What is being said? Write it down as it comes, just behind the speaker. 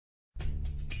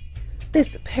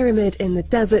This pyramid in the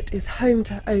desert is home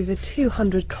to over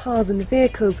 200 cars and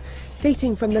vehicles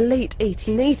dating from the late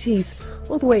 1880s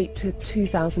all the way to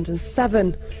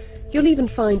 2007. You'll even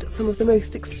find some of the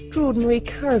most extraordinary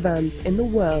caravans in the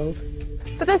world.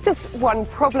 But there's just one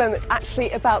problem. It's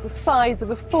actually about the size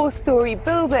of a 4-storey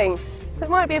building, so it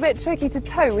might be a bit tricky to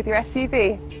tow with your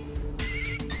SUV.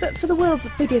 But for the world's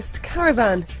biggest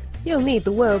caravan, you'll need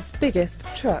the world's biggest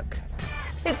truck.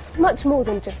 It's much more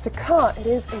than just a car. It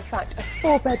is, in fact, a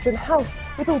 4-bedroom house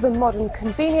with all the modern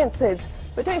conveniences.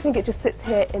 But don't think it just sits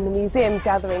here in the museum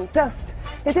gathering dust.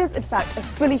 It is, in fact, a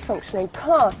fully functioning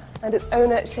car, and its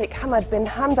owner, Sheikh Hamad bin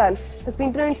Hamdan, has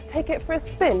been known to take it for a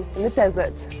spin in the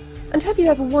desert. And have you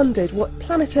ever wondered what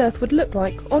planet Earth would look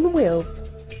like on wheels?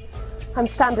 I'm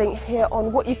standing here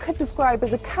on what you could describe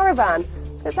as a caravan.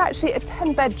 It's actually a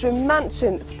 10-bedroom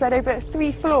mansion spread over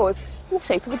 3 floors in the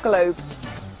shape of a globe.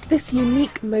 This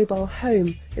unique mobile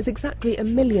home is exactly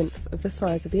 1/1,000th of the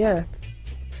size of the Earth.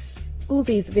 All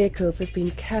these vehicles have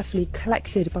been carefully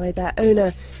collected by their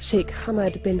owner, Sheikh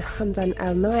Hamad bin Hamdan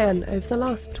Al Nahyan, over the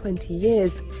last 20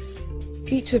 years.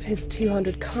 Each of his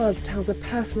 200 cars tells a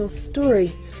personal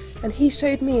story, and he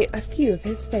showed me a few of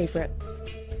his favourites.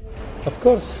 Of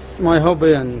course, it's my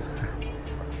hobby and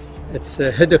it's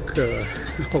a headache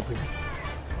hobby.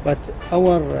 But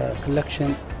our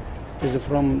collection is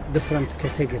from different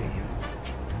category.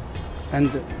 And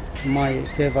my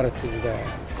favorite is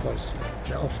of course,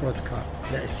 the off-road car,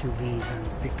 the SUVs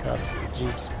and big cars, the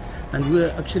Jeeps. And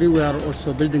we are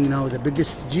also building now the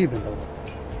biggest Jeep in the world.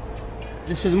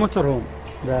 This is motorhome,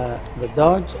 the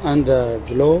Dodge and the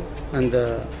Globe and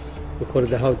we call it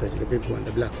the Howdage, the big one,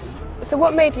 the black one. So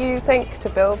what made you think to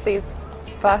build these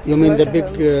vast You mean the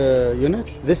motorhomes? big unit?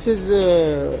 This is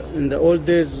in the old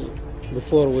days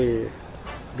before we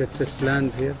get this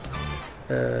land here.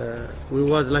 We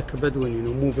was like a Bedouin,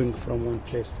 moving from one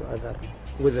place to other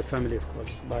with the family, of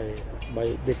course, by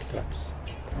big trucks.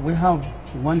 We have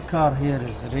one car here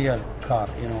is a real car,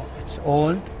 it's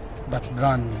old but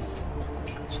brand new.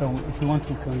 So if you want,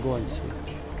 we can go and see.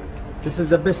 This is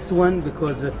the best one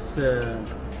because it's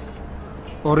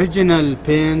original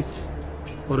paint,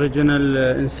 original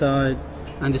inside,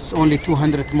 and it's only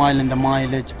 200 miles in the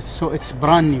mileage. So it's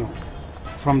brand new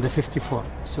from the 54.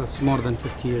 So it's more than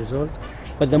 50 years old.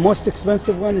 But the most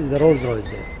expensive one is the Rolls Royce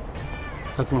there.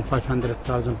 That one,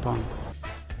 500,000 pounds.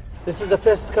 This is the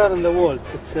first car in the world.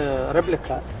 It's a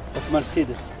replica of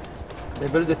Mercedes. They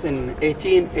built it in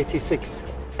 1886.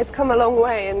 It's come a long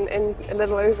way in a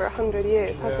little over 100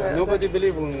 years, hasn't it? Nobody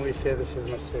believes when we say this is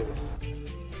Mercedes.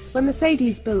 When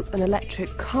Mercedes built an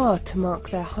electric car to mark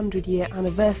their 100-year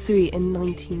anniversary in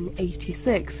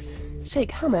 1986,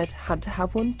 Sheikh Hamad had to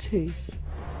have one too.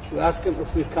 We asked him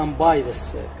if we can buy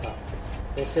this car.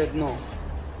 They said no,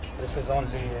 this is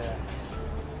only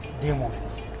demo.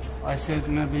 I said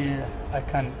maybe I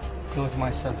can do it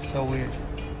myself. So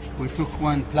we took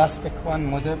one plastic one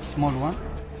model, small one.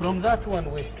 From that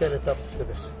one we scale it up to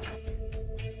this.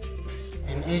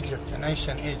 In Egypt, in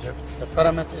ancient Egypt, the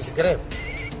pyramid is grave.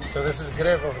 So this is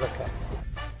grave of the car.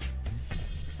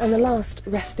 And the last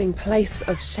resting place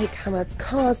of Sheikh Hamad's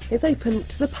cars is open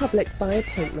to the public by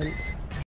appointment.